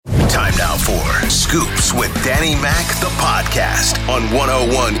Scoops with Danny Mac, the podcast on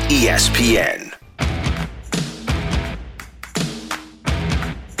 101 ESPN.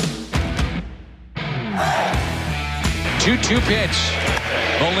 2-2 pitch.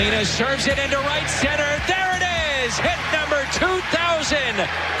 Molina serves it into right center. There it is. Hit number 2,000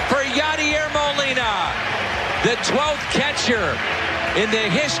 for Yadier Molina. The 12th catcher in the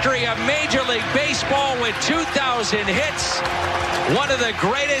history of Major League Baseball with 2,000 hits. One of the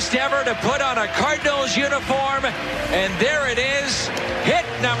greatest ever to put on a Cardinals uniform. And there it is. Hit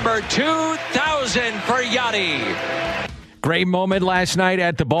number 2,000 for Yadi. Great moment last night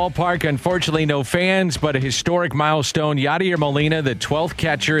at the ballpark. Unfortunately, no fans, but a historic milestone. Yadier Molina, the 12th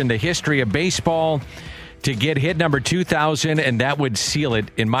catcher in the history of baseball to get hit number 2,000, and that would seal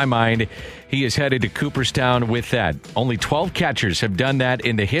it, in my mind. He is headed to Cooperstown with that. Only 12 catchers have done that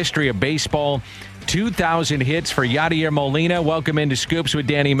in the history of baseball. 2,000 hits for Yadier Molina. Welcome into Scoops with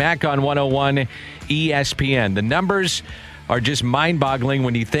Danny Mac on 101 ESPN. The numbers are just mind-boggling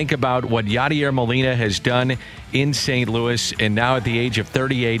when you think about what Yadier Molina has done in St. Louis. And now at the age of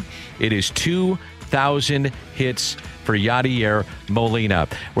 38, it is 2,000 hits for Yadier Molina.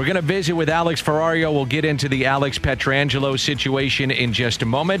 We're going to visit with Alex Ferrario. We'll get into the Alex Pietrangelo situation in just a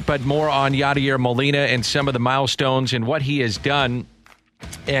moment, but more on Yadier Molina and some of the milestones and what he has done.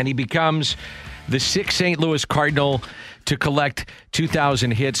 And he becomes the 6th St. Louis Cardinal to collect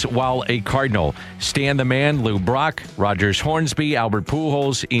 2,000 hits while a Cardinal. Stan the Man, Lou Brock, Rogers Hornsby, Albert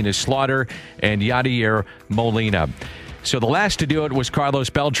Pujols, Enos Slaughter, and Yadier Molina. So the last to do it was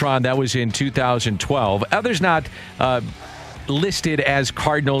Carlos Beltran. That was in 2012. Others not listed as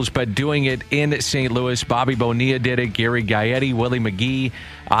Cardinals, but doing it in St. Louis. Bobby Bonilla did it. Gary Gaetti, Willie McGee,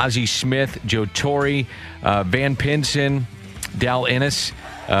 Ozzie Smith, Joe Torre, Van Pinson, Dal Ennis,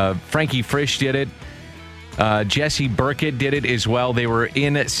 Frankie Frisch did it. Jesse Burkett did it as well. They were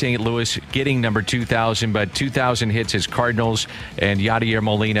in St. Louis getting number 2,000, but 2,000 hits as Cardinals, and Yadier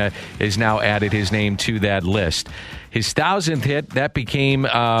Molina has now added his name to that list. His 1,000th hit, that became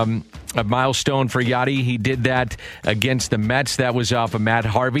a milestone for Yadi. He did that against the Mets. That was off of Matt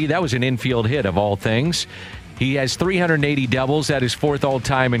Harvey. That was an infield hit of all things. He has 380 doubles. That is 4th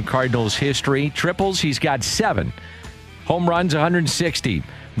all-time in Cardinals history. Triples, he's got 7. Home runs, 160.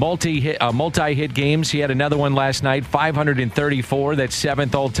 Multi-hit games. He had another one last night, 534. That's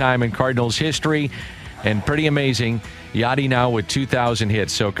 7th all-time in Cardinals history. And pretty amazing, Yadi now with 2,000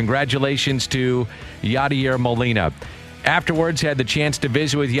 hits. So congratulations to Yadier Molina. Afterwards, had the chance to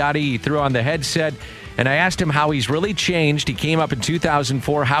visit with Yadi. He threw on the headset, and I asked him how he's really changed. He came up in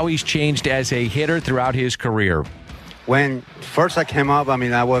 2004, how he's changed as a hitter throughout his career. When first I came up,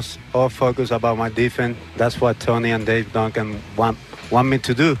 I was all focused about my defense. That's what Tony and Dave Duncan want me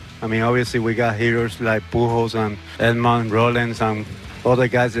to do. Obviously we got hitters like Pujols and Edmond Rollins and other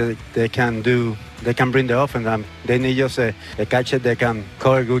guys that they can bring the offense. They need just a catcher that can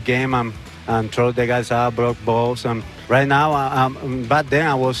call a good game and throw the guys out, block balls. Right now, back then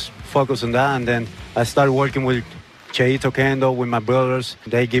I was focused on that, and then I started working with Cheito Kendo, with my brothers.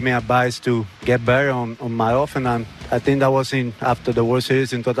 They give me advice to get better on my offense, and I think that was after the World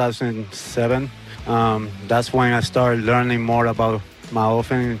Series in 2007. That's when I started learning more about my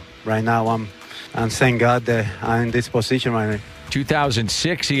offense. Right now, I'm thank God that I'm in this position right now.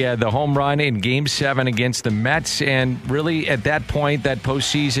 2006, he had the home run in Game 7 against the Mets, and really at that point, that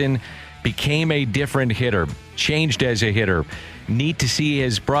postseason, became a different hitter, changed as a hitter. Neat to see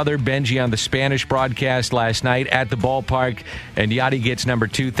his brother Benji on the Spanish broadcast last night at the ballpark, and Yadi gets number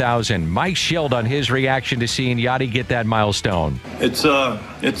 2,000. Mike Schild on his reaction to seeing Yadi get that milestone. It's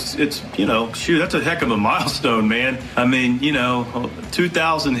that's a heck of a milestone, man.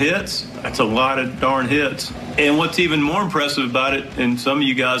 2,000 hits, that's a lot of darn hits. And what's even more impressive about it, and some of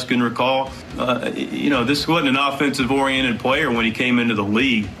you guys can recall, this wasn't an offensive-oriented player when he came into the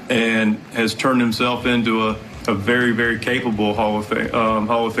league, and has turned himself into a very, very capable Hall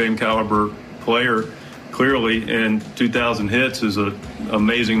of Fame caliber player, clearly. And 2,000 hits is an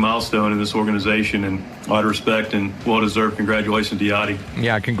amazing milestone in this organization, and a lot of respect and well-deserved congratulations to Yadi.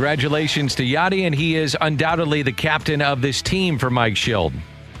 Yeah, congratulations to Yadi, and he is undoubtedly the captain of this team for Mike Schild.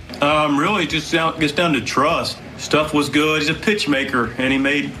 Really just gets down to trust. Stuff was good. He's a pitch maker, and he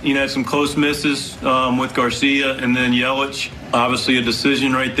made some close misses with Garcia and then Yelich. Obviously a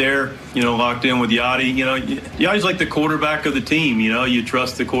decision right there, locked in with Yadi. Yadi's like the quarterback of the team. You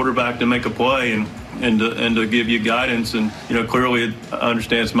trust the quarterback to make a play, and and to give you guidance. And, clearly I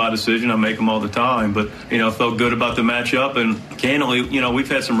understand it's my decision. I make them all the time. But, I felt good about the matchup. And candidly, we've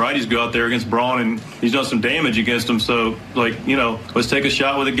had some righties go out there against Braun, and he's done some damage against them. So, let's take a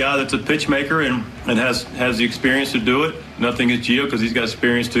shot with a guy that's a pitch maker and has the experience to do it. Nothing against Gio because he's got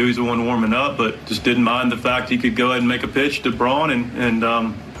experience too. He's the one warming up, but just didn't mind the fact he could go ahead and make a pitch to Braun,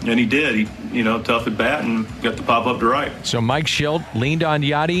 and he did. He, tough at bat and got the pop up to right. So Mike Schilt leaned on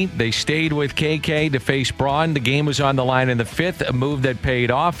Yadi. They stayed with KK to face Braun. The game was on the line in the fifth, a move that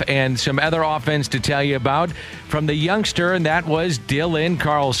paid off, and some other offense to tell you about from the youngster, and that was Dylan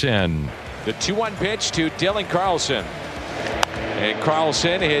Carlson. The 2-1 pitch to Dylan Carlson. And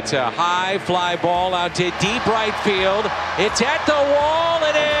Carlson hits a high fly ball out to deep right field. It's at the wall.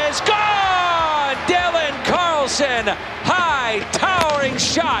 It is gone! Dylan Carlson, high towering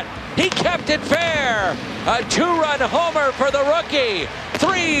shot. He kept it fair. A 2-run homer for the rookie.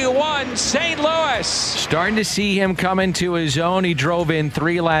 3-1 St. Louis. Starting to see him come into his own. He drove in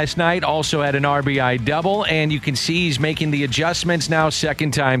 3 last night. Also had an RBI double. And you can see he's making the adjustments now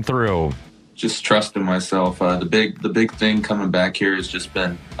second time through. Just trusting myself. The big thing coming back here has just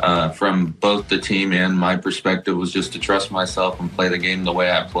been from both the team and my perspective was just to trust myself and play the game the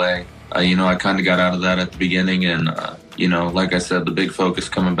way I play. I kind of got out of that at the beginning, and like I said, the big focus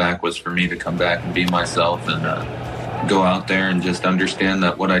coming back was for me to come back and be myself and go out there and just understand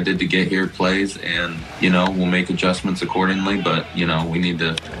that what I did to get here plays, and we'll make adjustments accordingly. But we need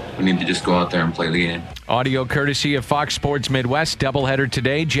to just go out there and play the game. Audio courtesy of Fox Sports Midwest. Doubleheader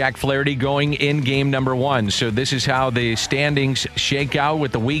today. Jack Flaherty going in game number 1. So this is how the standings shake out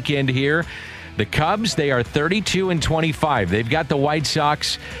with the weekend here. The Cubs, they are 32-25. They've got the White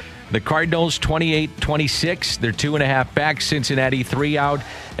Sox, the Cardinals 28-26. They're 2.5 back. Cincinnati 3 out.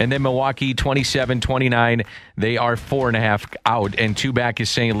 And then Milwaukee 27-29. They are 4.5 out. And 2 back is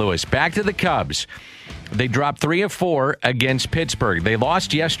St. Louis. Back to the Cubs. They dropped 3 of 4 against Pittsburgh. They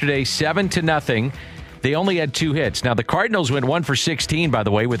lost yesterday 7-0. They only had 2 hits. Now, the Cardinals went 1 for 16, by the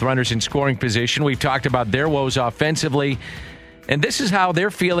way, with runners in scoring position. We've talked about their woes offensively. And this is how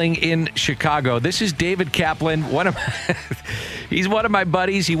they're feeling in Chicago. This is David Kaplan. He's one of my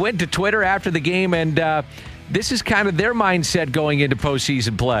buddies. He went to Twitter after the game, and this is kind of their mindset going into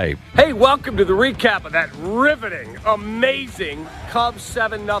postseason play. Hey, welcome to the recap of that riveting, amazing Cubs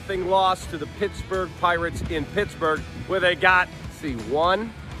 7-0 loss to the Pittsburgh Pirates in Pittsburgh, where they got,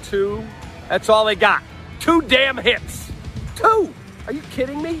 1, 2, that's all they got. 2 damn hits. 2! Are you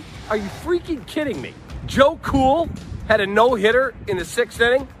kidding me? Are you freaking kidding me? Joe Cool had a no-hitter in the 6th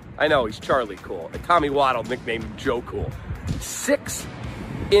inning. I know, he's Charlie Cool. And Tommy Waddle nicknamed him Joe Cool. 6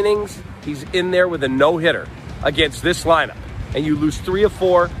 innings, he's in there with a no-hitter against this lineup. And you lose 3 of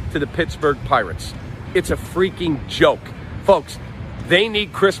 4 to the Pittsburgh Pirates. It's a freaking joke. Folks, they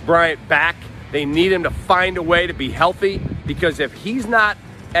need Chris Bryant back. They need him to find a way to be healthy, because if he's not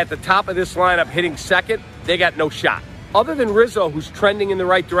at the top of this lineup hitting second, they got no shot. Other than Rizzo, who's trending in the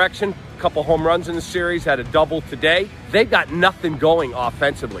right direction, a couple home runs in the series, had a double today, they've got nothing going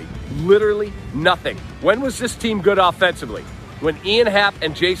offensively. Literally nothing. When was this team good offensively? When Ian Happ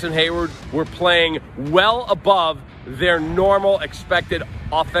and Jason Hayward were playing well above their normal expected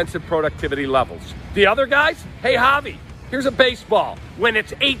offensive productivity levels. The other guys? Hey, Javi, here's a baseball. When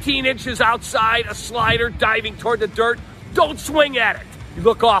it's 18 inches outside, a slider diving toward the dirt, don't swing at it. You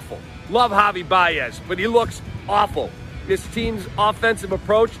look awful. Love Javi Baez, but he looks awful. This team's offensive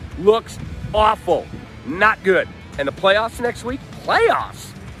approach looks awful. Not good. And the playoffs next week?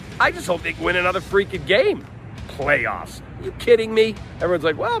 Playoffs? I just hope they can win another freaking game. Playoffs? Are you kidding me? Everyone's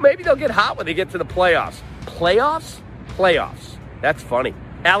like, well, maybe they'll get hot when they get to the playoffs. Playoffs? Playoffs. That's funny.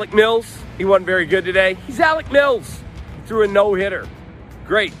 Alec Mills, he wasn't very good today. He's Alec Mills. He threw a no-hitter.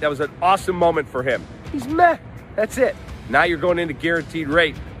 Great. That was an awesome moment for him. He's meh. That's it. Now you're going into guaranteed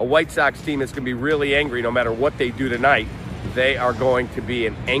rate. A White Sox team that's going to be really angry no matter what they do tonight. They are going to be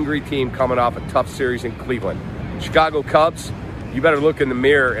an angry team coming off a tough series in Cleveland. Chicago Cubs, you better look in the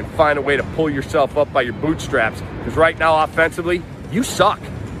mirror and find a way to pull yourself up by your bootstraps, because right now offensively, you suck.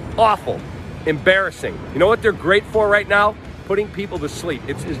 Awful. Embarrassing. You know what they're great for right now? Putting people to sleep.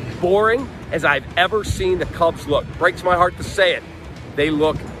 It's as boring as I've ever seen the Cubs look. Breaks my heart to say it. They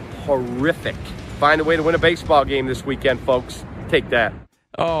look horrific. Find a way to win a baseball game this weekend, folks. Take that.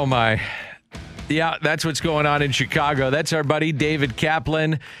 Oh, my. Yeah, that's what's going on in Chicago. That's our buddy David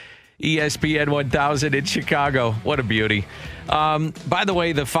Kaplan, ESPN 1000 in Chicago. What a beauty. By the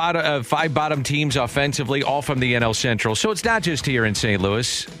way, the 5 bottom teams offensively, all from the NL Central. So it's not just here in St.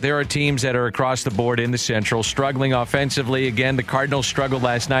 Louis. There are teams that are across the board in the Central struggling offensively. Again, the Cardinals struggled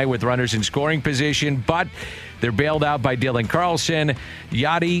last night with runners in scoring position, but they're bailed out by Dylan Carlson.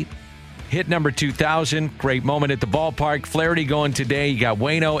 Yadi, hit number 2,000. Great moment at the ballpark. Flaherty going today. You got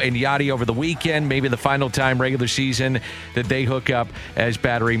Waino and Yadi over the weekend. Maybe the final time regular season that they hook up as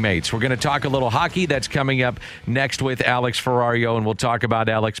battery mates. We're going to talk a little hockey. That's coming up next with Alex Ferrario, and we'll talk about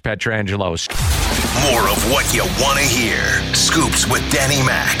Alex Petrangelos. More of what you want to hear. Scoops with Danny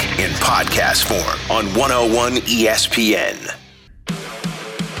Mac in podcast form on 101 ESPN.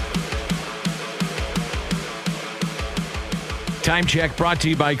 Time check brought to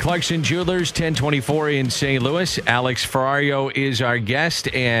you by Clarkson Jewelers, 1024 in St. Louis. Alex Ferrario is our guest.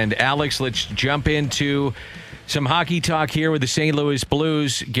 And Alex, let's jump into some hockey talk here with the St. Louis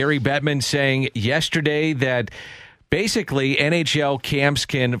Blues. Gary Bettman saying yesterday that basically NHL camps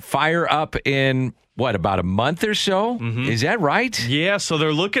can fire up in about a month or so? Mm-hmm. Is that right? Yeah, so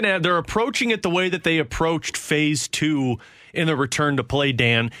they're approaching it the way that they approached phase 2 in the return to play,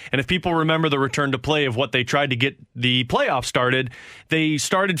 Dan. And if people remember the return to play of what they tried to get the playoffs started, they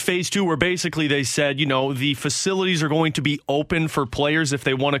started phase 2 where basically they said, the facilities are going to be open for players. If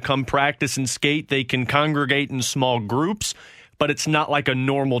they want to come practice and skate, they can congregate in small groups. But it's not like a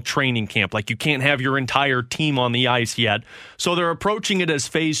normal training camp. Like, you can't have your entire team on the ice yet. So they're approaching it as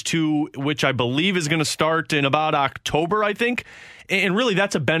phase 2, which I believe is going to start in about October, I think. And really,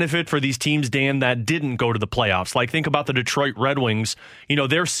 that's a benefit for these teams, Dan, that didn't go to the playoffs. Like, think about the Detroit Red Wings.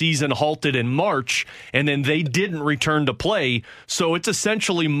 Their season halted in March, and then they didn't return to play. So it's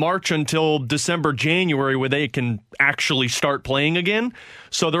essentially March until December, January, where they can actually start playing again.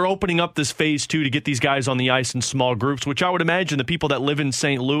 So they're opening up this phase 2 to get these guys on the ice in small groups, which I would imagine the people that live in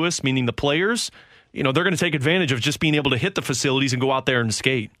St. Louis, meaning the players, they're going to take advantage of just being able to hit the facilities and go out there and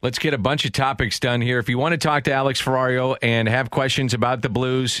skate. Let's get a bunch of topics done here. If you want to talk to Alex Ferrario and have questions about the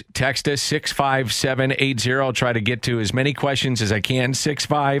Blues, text us 65780. I'll try to get to as many questions as I can.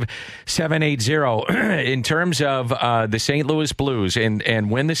 65780. In terms of the St. Louis Blues and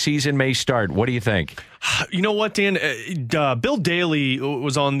when the season may start, what do you think? You know what, Dan? Bill Daly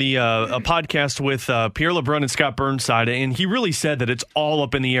was on the a podcast with Pierre LeBrun and Scott Burnside, and he really said that it's all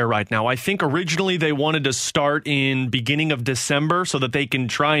up in the air right now. I think originally they wanted to start in beginning of December so that they can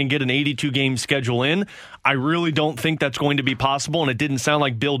try and get an 82-game schedule in. I really don't think that's going to be possible, and it didn't sound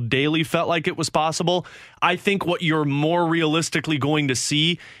like Bill Daly felt like it was possible. I think what you're more realistically going to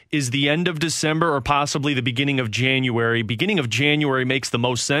see is the end of December or possibly the beginning of January. Beginning of January makes the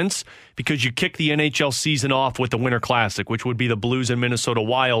most sense because you kick the NHL season off with the Winter Classic, which would be the Blues and Minnesota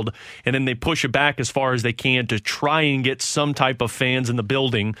Wild, and then they push it back as far as they can to try and get some type of fans in the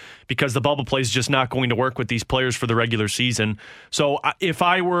building because the bubble play is just not going to work with these players for the regular season. So if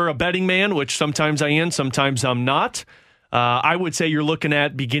I were a betting man, which sometimes I am, sometimes I'm not, I would say you're looking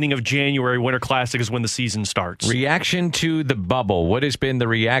at beginning of January. Winter Classic is when the season starts. Reaction to the bubble. What has been the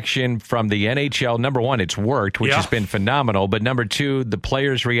reaction from the NHL? Number one, it's worked, which has been phenomenal. But number two, the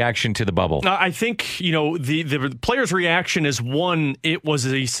players' reaction to the bubble. I think, the players' reaction is, one, it was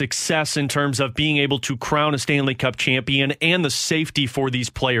a success in terms of being able to crown a Stanley Cup champion and the safety for these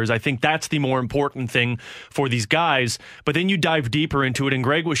players. I think that's the more important thing for these guys. But then you dive deeper into it, and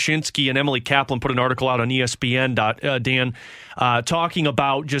Greg Wyshynski and Emily Kaplan put an article out on ESPN, Dan, talking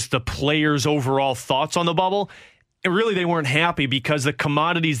about just the players' overall thoughts on the bubble. And really, they weren't happy because the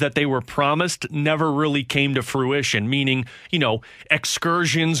commodities that they were promised never really came to fruition, meaning,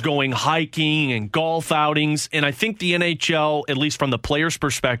 excursions, going hiking and golf outings. And I think the NHL, at least from the players'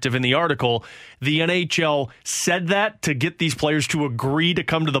 perspective in the article, the NHL said that to get these players to agree to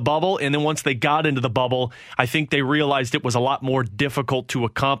come to the bubble. And then once they got into the bubble, I think they realized it was a lot more difficult to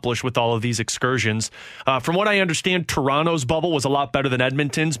accomplish with all of these excursions. From what I understand, Toronto's bubble was a lot better than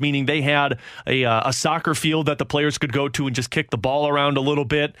Edmonton's, meaning they had a soccer field that the players could go to and just kick the ball around a little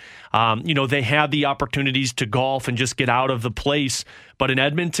bit. They had the opportunities to golf and just get out of the place. But in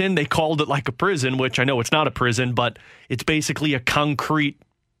Edmonton, they called it like a prison, which I know it's not a prison, but it's basically a concrete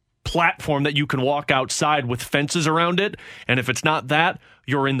platform that you can walk outside with fences around it. And if it's not that,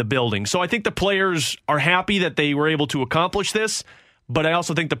 you're in the building. So I think the players are happy that they were able to accomplish this. But I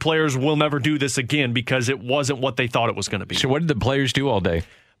also think the players will never do this again because it wasn't what they thought it was going to be. So what did the players do all day?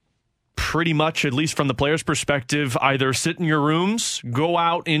 Pretty much, at least from the players' perspective, either sit in your rooms, go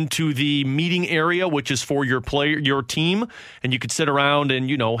out into the meeting area, which is for your team, and you could sit around and,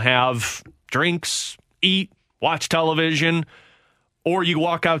 have drinks, eat, watch television, or you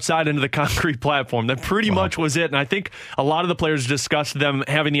walk outside into the concrete platform. That pretty much was it. And I think a lot of the players discussed them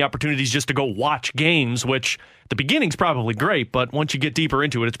having the opportunities just to go watch games, which The beginning's probably great, but once you get deeper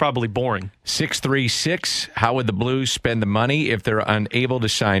into it, it's probably boring. 636, how would the Blues spend the money if they're unable to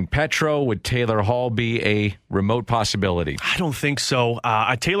sign Petro? Would Taylor Hall be a remote possibility? I don't think so.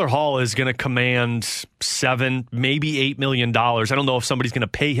 Taylor Hall is going to command $7, maybe $8 million. I don't know if somebody's going to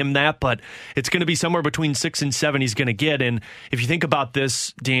pay him that, but it's going to be somewhere between 6 and 7 he's going to get. And if you think about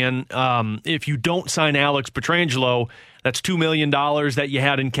this, Dan, if you don't sign Alex Pietrangelo, that's $2 million that you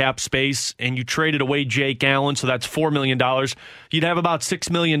had in cap space, and you traded away Jake Allen, so that's $4 million. You'd have about $6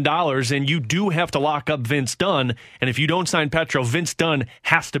 million, and you do have to lock up Vince Dunn. And if you don't sign Petro, Vince Dunn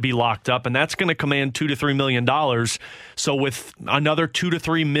has to be locked up, and that's going to command $2 to $3 million. So with another $2 to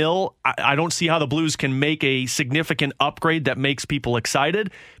 $3 million, I don't see how the Blues can make a significant upgrade that makes people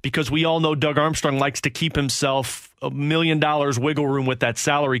excited, because we all know Doug Armstrong likes to keep himself $1 million wiggle room with that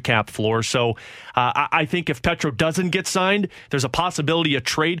salary cap floor. So I think if Petro doesn't get signed, there's a possibility a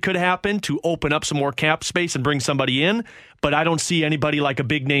trade could happen to open up some more cap space and bring somebody in. But I don't see anybody like a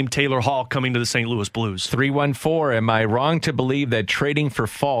big name Taylor Hall coming to the St. Louis Blues. 314, am I wrong to believe that trading for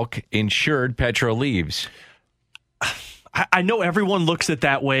Falk ensured Petro leaves? I know everyone looks at it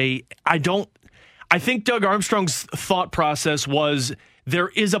that way. I think Doug Armstrong's thought process was there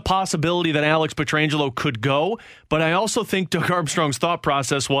is a possibility that Alex Pietrangelo could go, but I also think Doug Armstrong's thought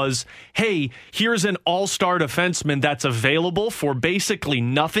process was, hey, here's an all-star defenseman that's available for basically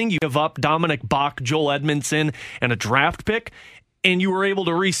nothing. You give up Dominic Bach, Joel Edmondson, and a draft pick, and you were able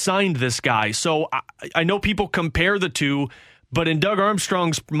to re-sign this guy. So I know people compare the two, but in Doug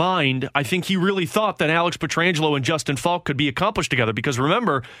Armstrong's mind, I think he really thought that Alex Pietrangelo and Justin Falk could be accomplished together, because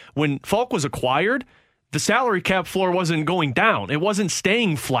remember, when Falk was acquired, the salary cap floor wasn't going down. It wasn't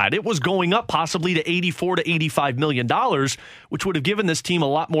staying flat. It was going up possibly to $84 to $85 million, which would have given this team a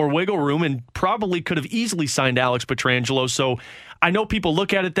lot more wiggle room and probably could have easily signed Alex Pietrangelo. So I know people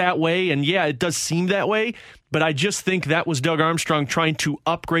look at it that way, and yeah, it does seem that way, but I just think that was Doug Armstrong trying to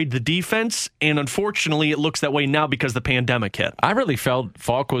upgrade the defense, and unfortunately it looks that way now because the pandemic hit. I really felt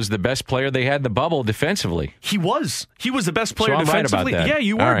Falk was the best player they had in the bubble defensively. He was. He was the best player so defensively. I'm right about that. Yeah,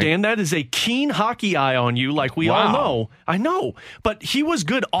 you were, right. Dan. That is a keen hockey eye on you, like we all know. I know. But he was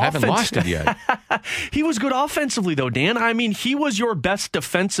good offensively. I haven't lost it yet. He was good offensively, though, Dan. I mean, he was your best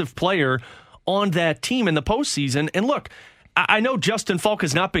defensive player on that team in the postseason. And look, I know Justin Falk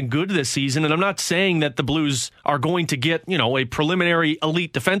has not been good this season, and I'm not saying that the Blues are going to get, a preliminary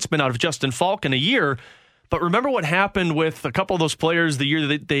elite defenseman out of Justin Falk in a year. But remember what happened with a couple of those players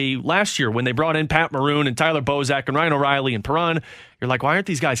last year when they brought in Pat Maroon and Tyler Bozak and Ryan O'Reilly and Perron. You're like, why aren't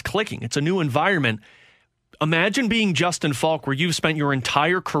these guys clicking? It's a new environment. Imagine being Justin Falk, where you've spent your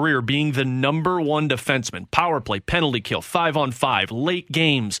entire career being the number one defenseman, power play, penalty kill, 5-on-5, late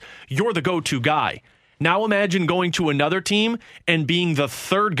games. You're the go-to guy. Now imagine going to another team and being the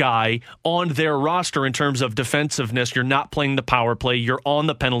third guy on their roster in terms of defensiveness. You're not playing the power play. You're on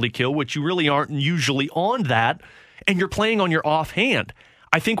the penalty kill, which you really aren't usually on that, and you're playing on your offhand.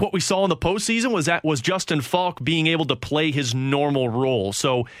 I think what we saw in the postseason was Justin Falk being able to play his normal role.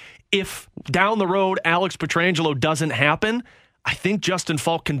 So if down the road Alex Pietrangelo doesn't happen, I think Justin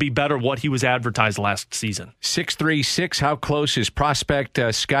Falk can be better what he was advertised last season. 636, how close is prospect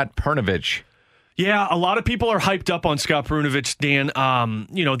Scott Perunovich? Yeah, a lot of people are hyped up on Scott Perunovich, Dan.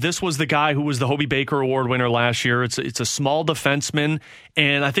 This was the guy who was the Hobey Baker Award winner last year. It's a small defenseman,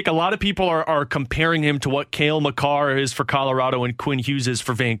 and I think a lot of people are comparing him to what Cale Makar is for Colorado and Quinn Hughes is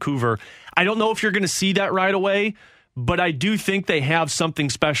for Vancouver. I don't know if you're going to see that right away, but I do think they have something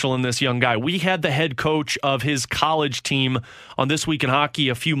special in this young guy. We had the head coach of his college team on This Week in Hockey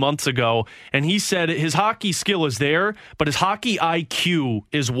a few months ago, and he said his hockey skill is there, but his hockey IQ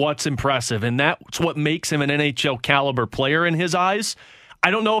is what's impressive, and that's what makes him an NHL caliber player in his eyes. I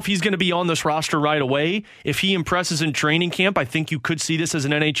don't know if he's going to be on this roster right away. If he impresses in training camp, I think you could see this as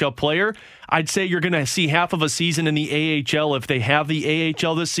an NHL player. I'd say you're going to see half of a season in the AHL if they have the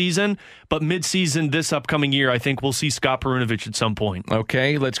AHL this season. But midseason this upcoming year, I think we'll see Scott Perunovich at some point.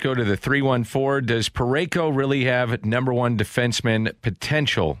 Okay, let's go to the 314. Does Parayko really have number one defenseman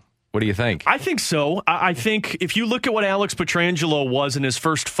potential? What do you think? I think so. I think if you look at what Alex Pietrangelo was in his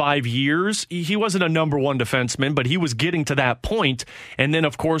first 5 years, he wasn't a number one defenseman, but he was getting to that point. And then,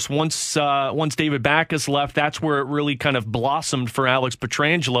 of course, once David Backes left, that's where it really kind of blossomed for Alex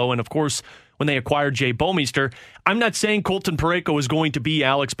Pietrangelo. And, of course, when they acquired Jay Bouwmeester, I'm not saying Colton Parayko is going to be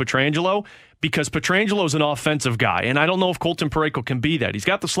Alex Pietrangelo, because Pietrangelo is an offensive guy, and I don't know if Colton Parayko can be that. He's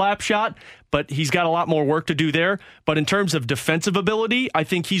got the slap shot, but he's got a lot more work to do there. But in terms of defensive ability, I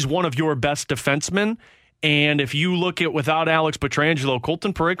think he's one of your best defensemen. And if you look at without Alex Pietrangelo,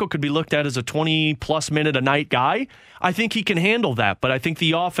 Colton Parayko could be looked at as a 20-plus minute a night guy. I think he can handle that, but I think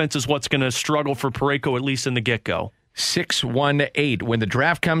the offense is what's going to struggle for Parayko, at least in the get-go. 6-1-8. When the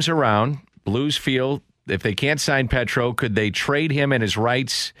draft comes around, Blues feel if they can't sign Petro, could they trade him and his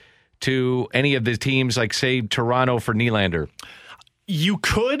rights to any of the teams like, say, Toronto for Nylander? You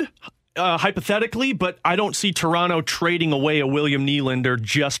could, hypothetically, but I don't see Toronto trading away a William Nylander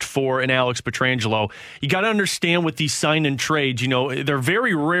just for an Alex Pietrangelo. You got to understand with these sign and trades, they're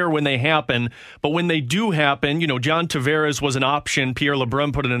very rare when they happen, but when they do happen, John Tavares was an option. Pierre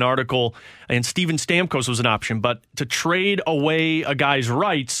LeBrun put in an article, and Steven Stamkos was an option. But to trade away a guy's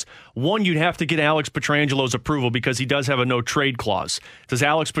rights, one, you'd have to get Alex Pietrangelo's approval because he does have a no-trade clause. Does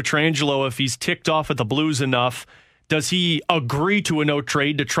Alex Pietrangelo, if he's ticked off at the Blues enough, does he agree to a no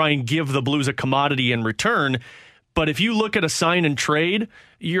trade to try and give the Blues a commodity in return? But if you look at a sign and trade,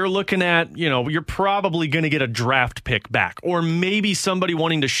 you're looking at, you're probably going to get a draft pick back or maybe somebody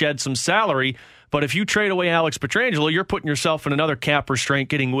wanting to shed some salary. But if you trade away Alex Pietrangelo, you're putting yourself in another cap restraint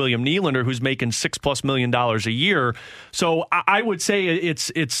getting William Nylander, who's making $6+ million a year. So I would say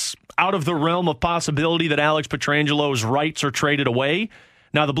it's out of the realm of possibility that Alex Pietrangelo's rights are traded away.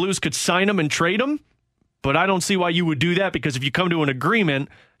 Now, the Blues could sign him and trade him, but I don't see why you would do that because if you come to an agreement,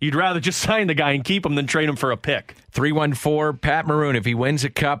 you'd rather just sign the guy and keep him than trade him for a pick. 314, Pat Maroon, if he wins a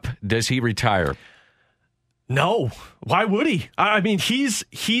cup, does he retire? No. Why would he? I mean, he's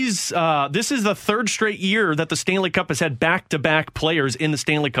this is the third straight year that the Stanley Cup has had back-to-back players in the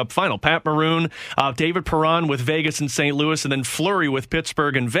Stanley Cup final. Pat Maroon, David Perron with Vegas and St. Louis, and then Fleury with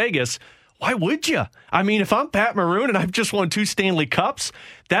Pittsburgh and Vegas. Why would you? I mean, if I'm Pat Maroon and I've just won 2 Stanley Cups,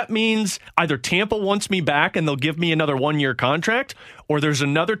 that means either Tampa wants me back and they'll give me another 1-year contract, or there's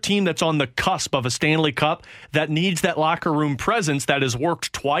another team that's on the cusp of a Stanley Cup that needs that locker room presence that has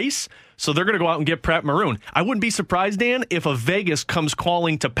worked twice, so they're going to go out and get Pat Maroon. I wouldn't be surprised, Dan, if a Vegas comes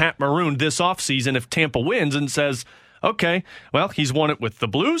calling to Pat Maroon this offseason if Tampa wins and says, okay, well, he's won it with the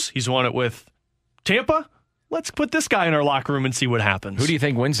Blues, he's won it with Tampa, let's put this guy in our locker room and see what happens. Who do you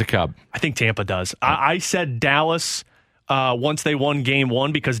think wins the Cup? I think Tampa does. I said Dallas once they won Game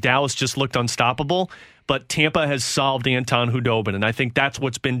 1 because Dallas just looked unstoppable. But Tampa has solved Anton Khudobin, and I think that's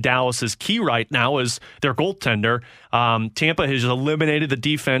what's been Dallas's key right now is their goaltender. Tampa has eliminated the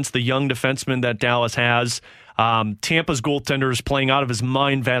defense, the young defenseman that Dallas has. Tampa's goaltender is playing out of his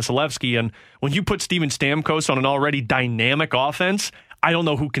mind, Vasilevsky, and when you put Steven Stamkos on an already dynamic offense, I don't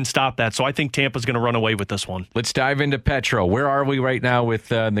know who can stop that, so I think Tampa's going to run away with this one. Let's dive into Petro. Where are we right now with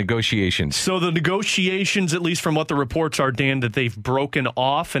negotiations? So the negotiations, at least from what the reports are, Dan, that they've broken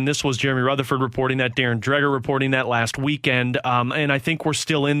off, and this was Jeremy Rutherford reporting that, Darren Dreger reporting that last weekend, and I think we're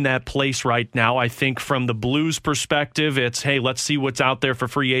still in that place right now. I think from the Blues' perspective, it's, hey, let's see what's out there for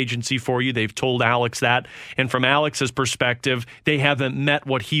free agency for you. They've told Alex that, and from Alex's perspective, they haven't met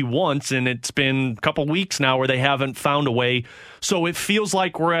what he wants, and it's been a couple weeks now where they haven't found a way. So it feels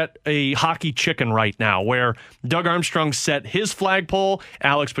like we're at a hockey chicken right now where Doug Armstrong set his flagpole,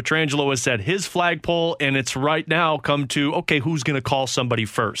 Alex Pietrangelo has set his flagpole, and it's right now come to, okay, who's going to call somebody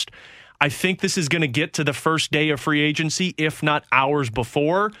first? I think this is going to get to the first day of free agency, if not hours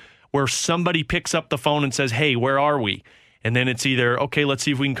before, where somebody picks up the phone and says, hey, where are we? And then it's either, okay, let's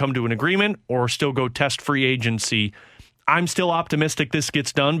see if we can come to an agreement or still go test free agency. I'm still optimistic this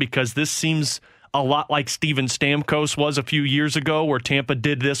gets done because this seems a lot like Steven Stamkos was a few years ago where Tampa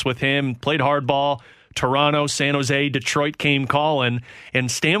did this with him, played hardball. Toronto, San Jose, Detroit came calling, and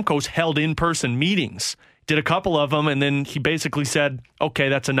Stamkos held in-person meetings, did a couple of them, and then he basically said, okay,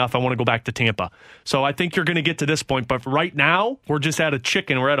 that's enough. I want to go back to Tampa. So I think you're going to get to this point, but right now we're just at a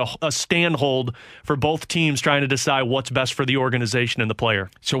chicken. We're at a stand hold for both teams trying to decide what's best for the organization and the player.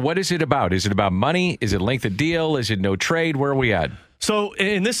 So what is it about? Is it about money? Is it length of deal? Is it no trade? Where are we at? So,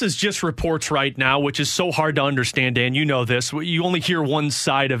 and this is just reports right now, which is so hard to understand, Dan. You know this. You only hear one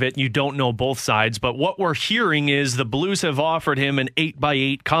side of it. You don't know both sides. But what we're hearing is the Blues have offered him an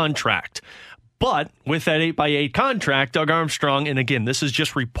 8x8 contract. But with that 8x8 contract, Doug Armstrong, and again, this is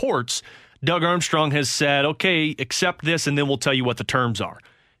just reports, Doug Armstrong has said, okay, accept this, and then we'll tell you what the terms are.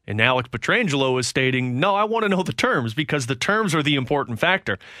 And Alex Pietrangelo is stating, no, I want to know the terms because the terms are the important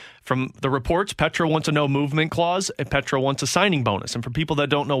factor. From the reports, Petro wants a no movement clause and Petro wants a signing bonus. And for people that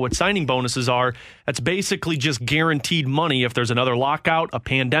don't know what signing bonuses are, that's basically just guaranteed money if there's another lockout, a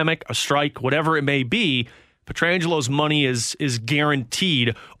pandemic, a strike, whatever it may be. Petrangelo's money is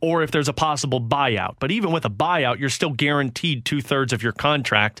guaranteed, or if there's a possible buyout. But even with a buyout, you're still guaranteed 2/3 of your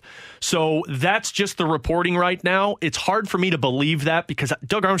contract. So that's just the reporting right now. It's hard for me to believe that because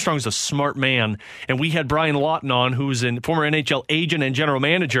Doug Armstrong's a smart man. And we had Brian Lawton on, who's a former NHL agent and general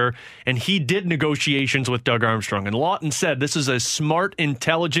manager, and he did negotiations with Doug Armstrong. And Lawton said this is a smart,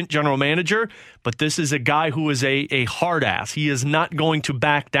 intelligent general manager, but this is a guy who is a hard ass. He is not going to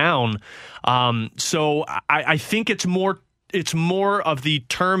back down. So I think it's more of the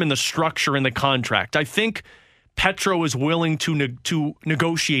term and the structure in the contract. I think Petro is willing to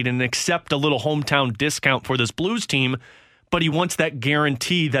negotiate and accept a little hometown discount for this Blues team, but he wants that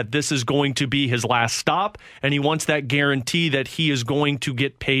guarantee that this is going to be his last stop, and he wants that guarantee that he is going to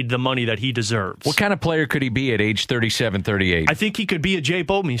get paid the money that he deserves. What kind of player could he be at age 37, 38? I think he could be a Jay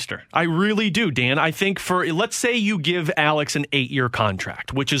Bouwmeester. I really do, Dan. I think let's say you give Alex an 8-year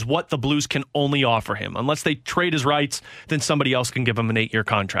contract, which is what the Blues can only offer him. Unless they trade his rights, then somebody else can give him an 8-year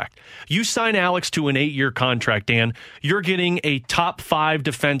contract. You sign Alex to an 8-year contract, Dan, you're getting a top 5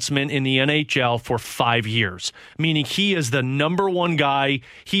 defenseman in the NHL for 5 years, meaning he is the number one guy.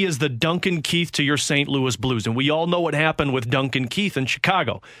 He is the Duncan Keith to your St. Louis Blues. And we all know what happened with Duncan Keith in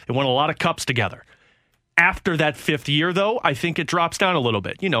Chicago. They won a lot of cups together. After that 5th year, though, I think it drops down a little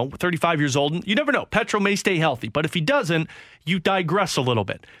bit. 35 years old. You never know. Petro may stay healthy. But if he doesn't, you digress a little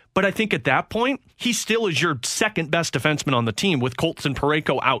bit. But I think at that point, he still is your second best defenseman on the team with Colton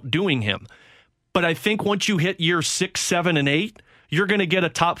Parayko outdoing him. But I think once you hit year 6, 7, and 8, you're going to get a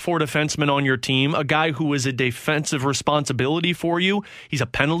top 4 defenseman on your team, a guy who is a defensive responsibility for you. He's a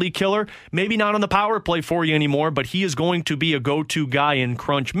penalty killer. Maybe not on the power play for you anymore, but he is going to be a go-to guy in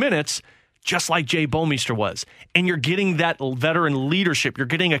crunch minutes, just like Jay Bouwmeester was. And you're getting that veteran leadership. You're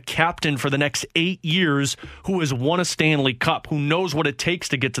getting a captain for the next 8 years who has won a Stanley Cup, who knows what it takes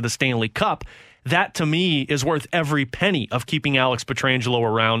to get to the Stanley Cup. That, to me, is worth every penny of keeping Alex Pietrangelo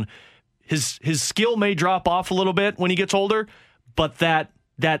around. His skill may drop off a little bit when he gets older, but that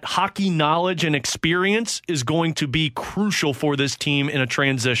hockey knowledge and experience is going to be crucial for this team in a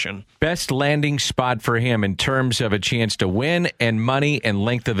transition. Best landing spot for him in terms of a chance to win and money and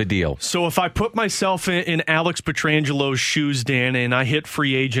length of a deal. So if I put myself in Alex Pietrangelo's shoes, Dan, and I hit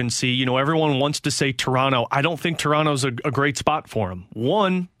free agency, everyone wants to say Toronto. I don't think Toronto's a great spot for him.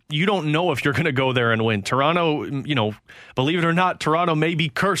 One, you don't know if you're going to go there and win. Toronto, believe it or not, Toronto may be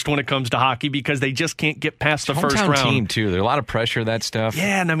cursed when it comes to hockey because they just can't get past the first round. Team, too. There's a lot of pressure, that stuff.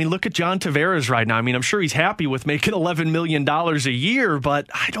 Yeah, and look at John Tavares right now. I'm sure he's happy with making $11 million a year, but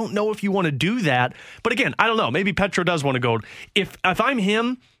I don't know if you want to do that. But again, I don't know. Maybe Petro does want to go. If I'm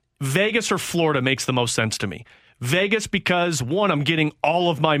him, Vegas or Florida makes the most sense to me. Vegas because, one, I'm getting all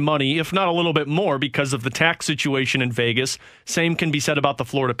of my money, if not a little bit more, because of the tax situation in Vegas. Same can be said about the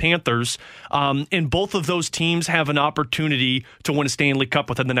Florida Panthers. And both of those teams have an opportunity to win a Stanley Cup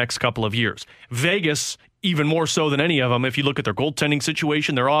within the next couple of years. Vegas, even more so than any of them, if you look at their goaltending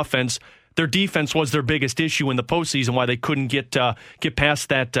situation, their offense, their defense was their biggest issue in the postseason, why they couldn't get past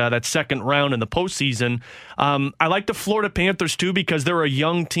that second round in the postseason. I like the Florida Panthers, too, because they're a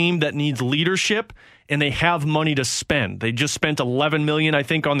young team that needs leadership, and they have money to spend. They just spent $11 million, I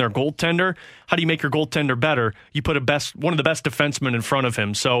think, on their goaltender. How do you make your goaltender better? You put one of the best defensemen in front of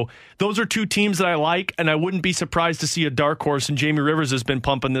him. So those are two teams that I like, and I wouldn't be surprised to see a dark horse, and Jamie Rivers has been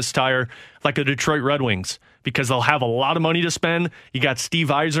pumping this tire like the Detroit Red Wings, because they'll have a lot of money to spend. You got Steve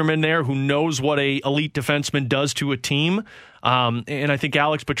Yzerman there, who knows what a elite defenseman does to a team. And I think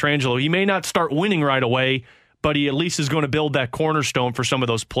Alex Pietrangelo, he may not start winning right away, but he at least is going to build that cornerstone for some of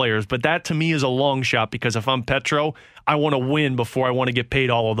those players. But that, to me, is a long shot, because if I'm Petro, I want to win before I want to get paid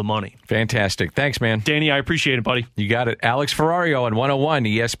all of the money. Fantastic. Thanks, man. Danny, I appreciate it, buddy. You got it. Alex Ferrario on 101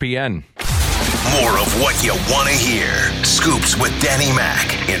 ESPN. More of what you want to hear. Scoops with Danny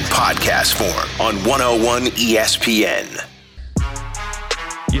Mac in podcast form on 101 ESPN.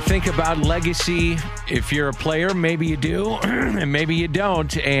 You think about legacy. If you're a player, maybe you do, and maybe you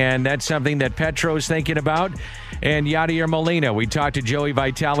don't. And that's something that Petro's thinking about. And Yadier Molina. We talked to Joey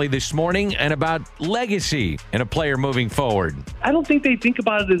Vitale this morning and about legacy and a player moving forward. I don't think they think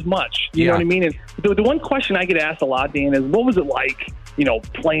about it as much. You know what I mean? And the one question I get asked a lot, Dan, is what was it like,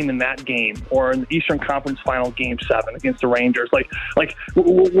 playing in that game or in the Eastern Conference Final Game 7 against the Rangers?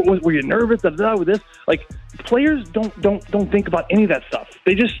 Were you nervous with this? Players don't think about any of that stuff.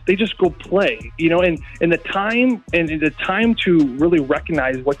 They just go play, and the time to really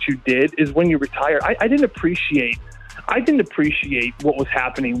recognize what you did is when you retire. I didn't appreciate what was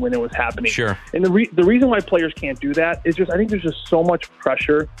happening when it was happening. Sure. And the reason why players can't do that is I think there's just so much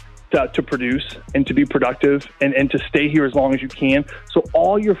pressure to produce and to be productive and to stay here as long as you can. So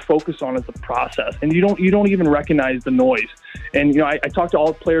all you're focused on is the process, and you don't even recognize the noise. And I talk to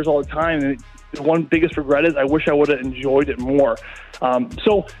all players all the time, and the one biggest regret is I wish I would have enjoyed it more.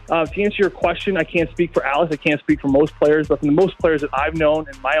 To answer your question, I can't speak for Alex. I can't speak for most players, but from the most players that I've known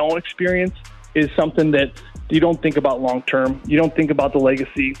in my own experience is something that you don't think about long term. You don't think about the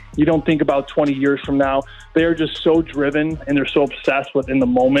legacy. You don't think about 20 years from now. They're just so driven and they're so obsessed with in the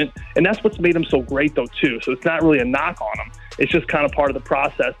moment. And that's what's made them so great, though, too. So it's not really a knock on them. It's just kind of part of the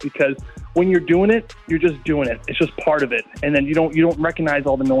process, because when you're doing it, you're just doing it. It's just part of it. And then you don't recognize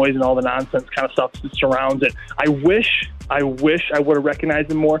all the noise and all the nonsense kind of stuff that surrounds it. I wish I would have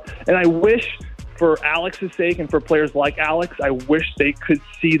recognized it more. And I wish, for Alex's sake and for players like Alex, I wish they could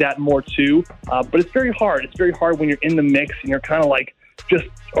see that more too. But it's very hard. It's very hard when you're in the mix and you're kind of like just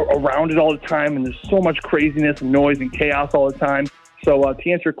around it all the time, and there's so much craziness and noise and chaos all the time. So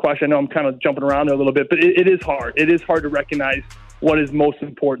to answer your question, I know I'm kind of jumping around there a little bit, but it is hard. It is hard to recognize what is most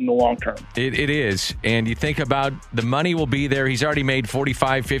important in the long term. It is. And you think about the money will be there. He's already made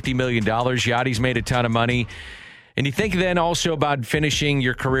 $45-50 million. Yadi's made a ton of money. And you think then also about finishing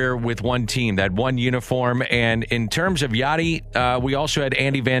your career with one team, that one uniform. And in terms of Yadi, we also had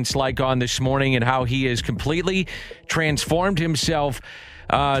Andy Van Slyke on this morning, and how he has completely transformed himself.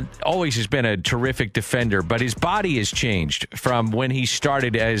 Always has been a terrific defender, but his body has changed from when he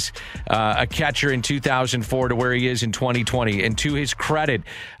started as a catcher in 2004 to where he is in 2020. And to his credit,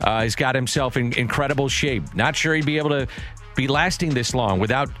 he's got himself in incredible shape. Not sure he'd be able to be lasting this long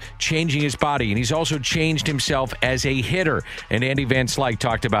without changing his body. And he's also changed himself as a hitter. And Andy Van Slyke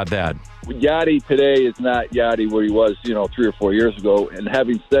talked about that. Yadi today is not Yadi where he was, 3 or 4 years ago. And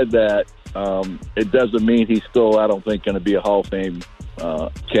having said that, it doesn't mean he's still, I don't think, going to be a Hall of Fame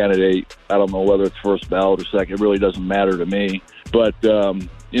candidate. I don't know whether it's first ballot or second. It really doesn't matter to me. But,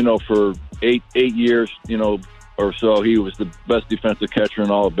 for eight years, or so, he was the best defensive catcher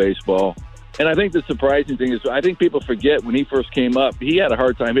in all of baseball. And I think the surprising thing is, I think people forget when he first came up, he had a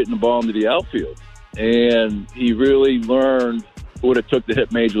hard time hitting the ball into the outfield. And he really learned what it took to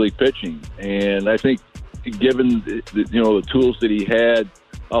hit Major League pitching. And I think given the tools that he had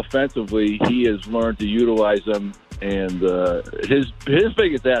offensively, he has learned to utilize them. And his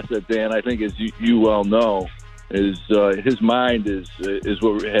biggest asset, Dan, I think, as you well know, is his mind is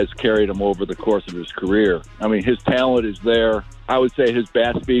what has carried him over the course of his career. I mean, his talent is there. I would say his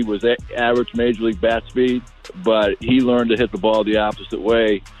bat speed was average Major League bat speed, but he learned to hit the ball the opposite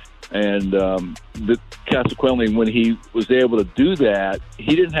way. And consequently, when he was able to do that,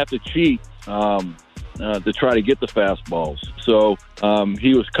 he didn't have to cheat to try to get the fastballs. So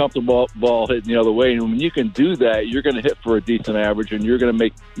he was comfortable ball hitting the other way. And when you can do that, you're going to hit for a decent average, and you're going to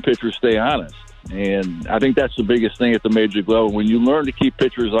make pitchers stay honest. And I think that's the biggest thing at the major league level. When you learn to keep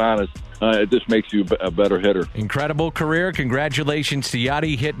pitchers honest, it just makes you a better hitter. Incredible career. Congratulations to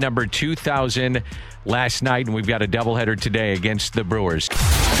Yadi. Hit number 2,000 last night, and we've got a doubleheader today against the Brewers.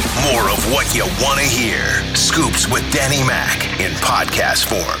 More of what you want to hear. Scoops with Danny Mac in podcast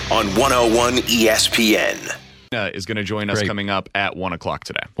form on 101 ESPN. Is going to join us coming up at 1 o'clock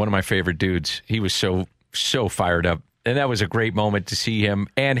today. One of my favorite dudes. He was so fired up. And that was a great moment to see him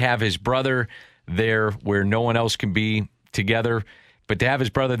and have his brother there where no one else can be together. But to have his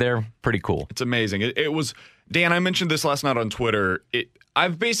brother there, pretty cool. It's amazing. It was, Dan, I mentioned this last night on Twitter.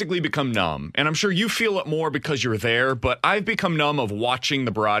 I've basically become numb. And I'm sure you feel it more because you're there. But I've become numb of watching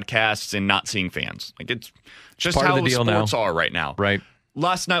the broadcasts and not seeing fans. Like, it's just part how of the deal sports now. Are right now. Right.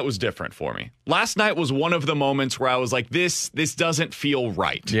 Last night was different for me. Last night was one of the moments where I was like, this doesn't feel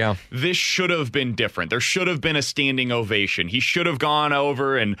right. Yeah. This should have been different. There should have been a standing ovation. He should have gone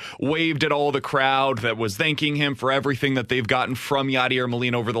over and waved at all the crowd that was thanking him for everything that they've gotten from Yadier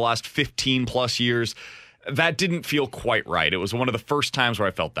Molina over the last 15 plus years. That didn't feel quite right. It was one of the first times where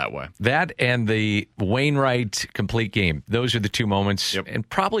I felt that way. That and the Wainwright complete game. Those are the two moments. Yep. And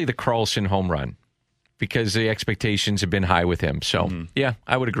probably the Carlson home run, because the expectations have been high with him. So, yeah,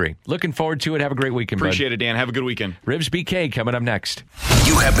 I would agree. Looking forward to it. Have a great weekend, Appreciate it, Dan. Have a good weekend. Ribs BK coming up next.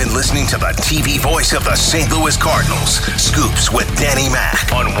 You have been listening to the TV voice of the St. Louis Cardinals, Scoops with Danny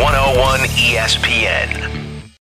Mac on 101 ESPN.